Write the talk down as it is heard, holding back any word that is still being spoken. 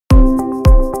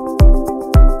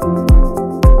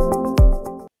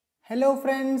Hello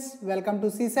friends, welcome to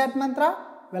CSAT Mantra.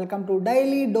 Welcome to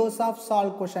Daily Dose of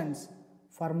Solved Questions.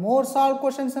 For more solved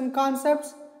questions and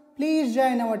concepts, please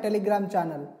join our Telegram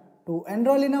channel. To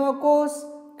enroll in our course,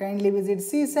 kindly visit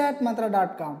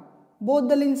csatmantra.com. Both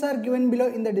the links are given below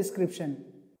in the description.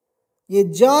 A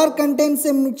jar contains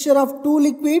a mixture of two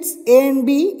liquids A and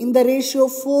B in the ratio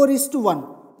 4:1.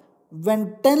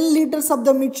 When 10 liters of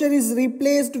the mixture is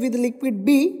replaced with liquid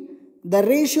B, the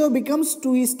ratio becomes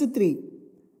 2:3.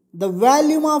 The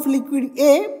volume of liquid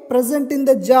A present in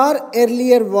the jar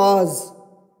earlier was.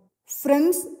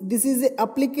 Friends, this is an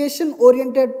application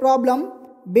oriented problem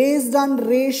based on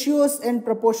ratios and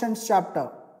proportions chapter.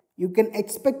 You can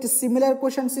expect similar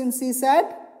questions in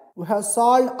CSAT. We have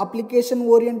solved application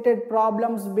oriented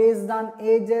problems based on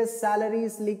ages,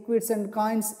 salaries, liquids and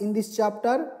coins in this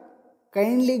chapter.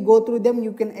 Kindly go through them.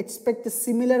 You can expect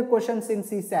similar questions in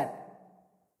CSAT.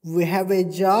 We have a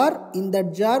jar. In that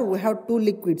jar we have two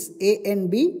liquids A and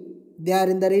B. They are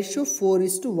in the ratio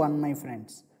 4:1, my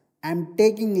friends. I am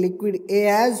taking liquid A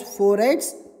as 4H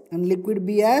and liquid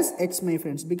B as H, my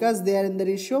friends, because they are in the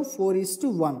ratio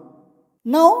 4:1.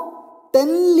 Now 10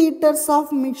 liters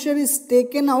of mixture is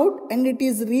taken out and it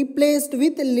is replaced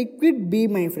with liquid B,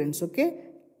 my friends. Okay,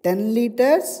 10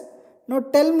 liters. Now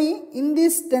tell me, in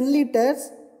this 10 liters,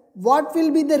 what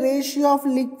will be the ratio of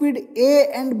liquid A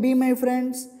and B, my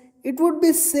friends? It would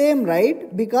be same, right?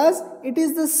 Because it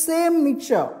is the same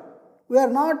mixture. We are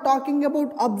not talking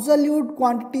about absolute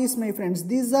quantities, my friends.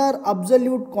 These are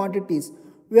absolute quantities.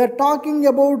 We are talking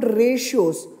about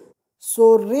ratios.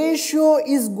 So ratio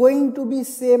is going to be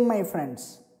same, my friends.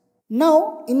 Now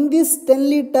in this 10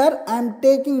 liter, I am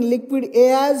taking liquid A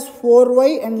as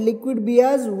 4Y and liquid B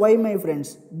as Y, my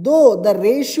friends. Though the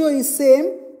ratio is same,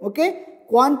 okay,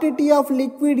 quantity of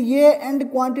liquid A and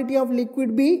quantity of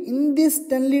liquid B in this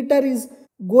 10 liter is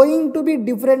going to be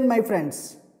different, my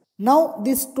friends. Now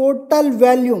this total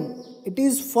volume, it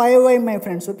is 5Y, my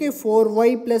friends. Okay,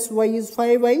 4Y plus Y is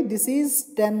 5Y. This is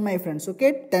 10, my friends.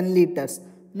 Okay, 10 liters.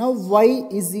 Now Y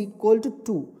is equal to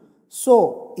 2. So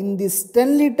in this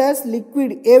 10 liters,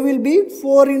 liquid A will be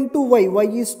 4 into Y. Y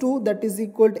is 2, that is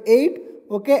equal to 8.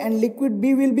 Okay, and liquid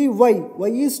B will be Y.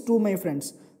 Y is 2, my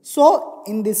friends. So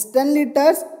in this 10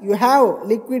 liters, you have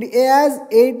liquid A as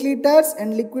 8 liters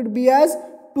and liquid B as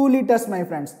 2 liters, my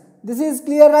friends. This is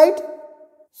clear, right?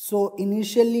 So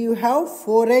initially you have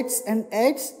 4X and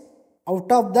X.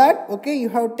 Out of that, okay, you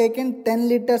have taken 10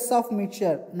 liters of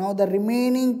mixture. Now the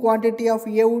remaining quantity of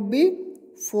A would be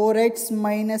 4X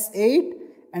minus 8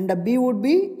 and the B would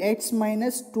be X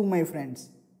minus 2, my friends.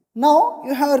 Now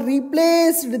you have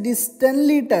replaced this 10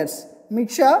 liters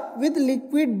mixture with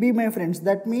liquid B, my friends.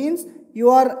 That means you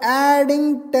are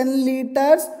adding 10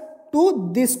 liters to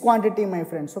this quantity, my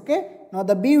friends. Okay. Now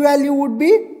the B value would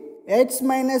be H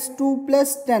minus 2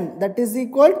 plus 10. That is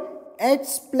equal to H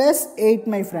plus 8,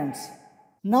 my friends.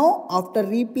 Now after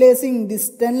replacing this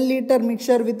 10 liter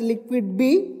mixture with liquid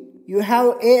B, you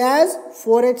have A as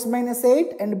 4H minus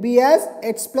 8 and B as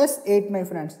H plus 8, my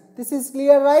friends. This is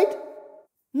clear, right?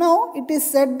 Now it is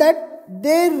said that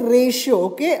their ratio,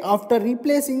 okay, after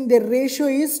replacing, their ratio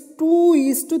is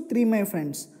 2:3, my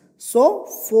friends. So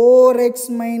 4H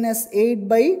minus 8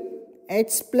 by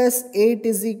H plus 8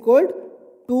 is equal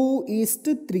to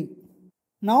 2:3.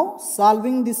 Now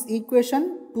solving this equation,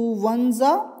 2 1s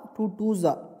are 2 2s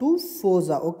are 2 4s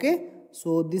are, okay.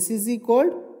 So this is equal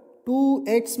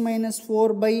 2H minus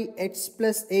 4 by H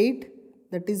plus 8,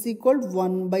 that is equal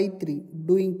 1 by 3.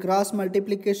 Doing cross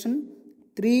multiplication,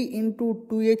 3 into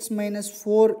 2H minus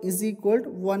 4 is equal to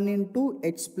 1 into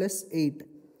H plus 8.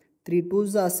 3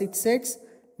 2s are 6H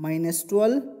minus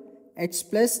 12 H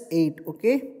plus 8,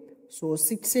 okay. So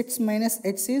 6H minus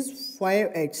H is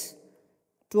 5H.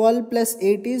 12 plus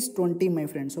 8 is 20, my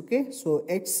friends, okay. So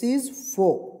H is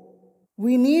 4.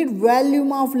 We need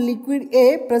volume of liquid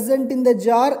A present in the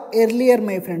jar earlier,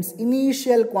 my friends.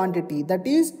 Initial quantity, that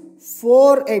is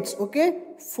 4H, okay.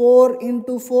 4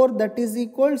 into 4, that is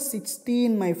equal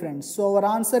 16, my friends. So our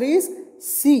answer is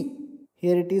C.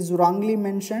 Here it is wrongly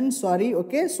mentioned, sorry,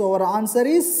 okay. So our answer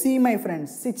is C, my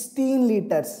friends, 16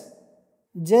 liters.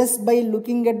 Just by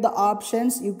looking at the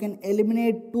options, you can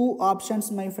eliminate two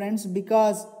options, my friends,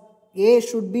 because A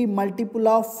should be multiple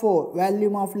of 4.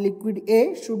 Volume of liquid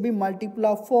A should be multiple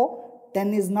of 4.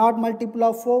 10 is not multiple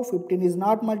of 4. 15 is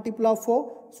not multiple of 4.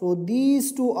 So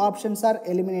these two options are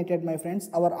eliminated, my friends.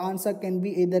 Our answer can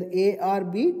be either A or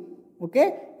B. Okay.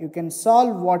 You can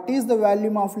solve what is the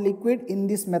volume of liquid in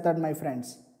this method, my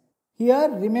friends. Here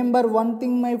remember one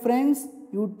thing, my friends.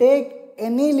 You take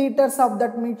any liters of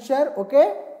that mixture,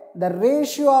 okay, the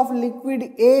ratio of liquid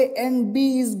A and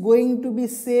B is going to be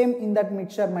same in that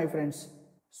mixture, my friends.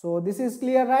 So this is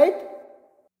clear, right?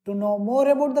 To know more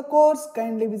about the course,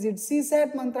 kindly visit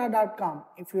csatmantra.com.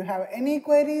 If you have any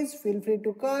queries, feel free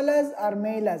to call us or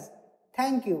mail us.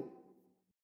 Thank you.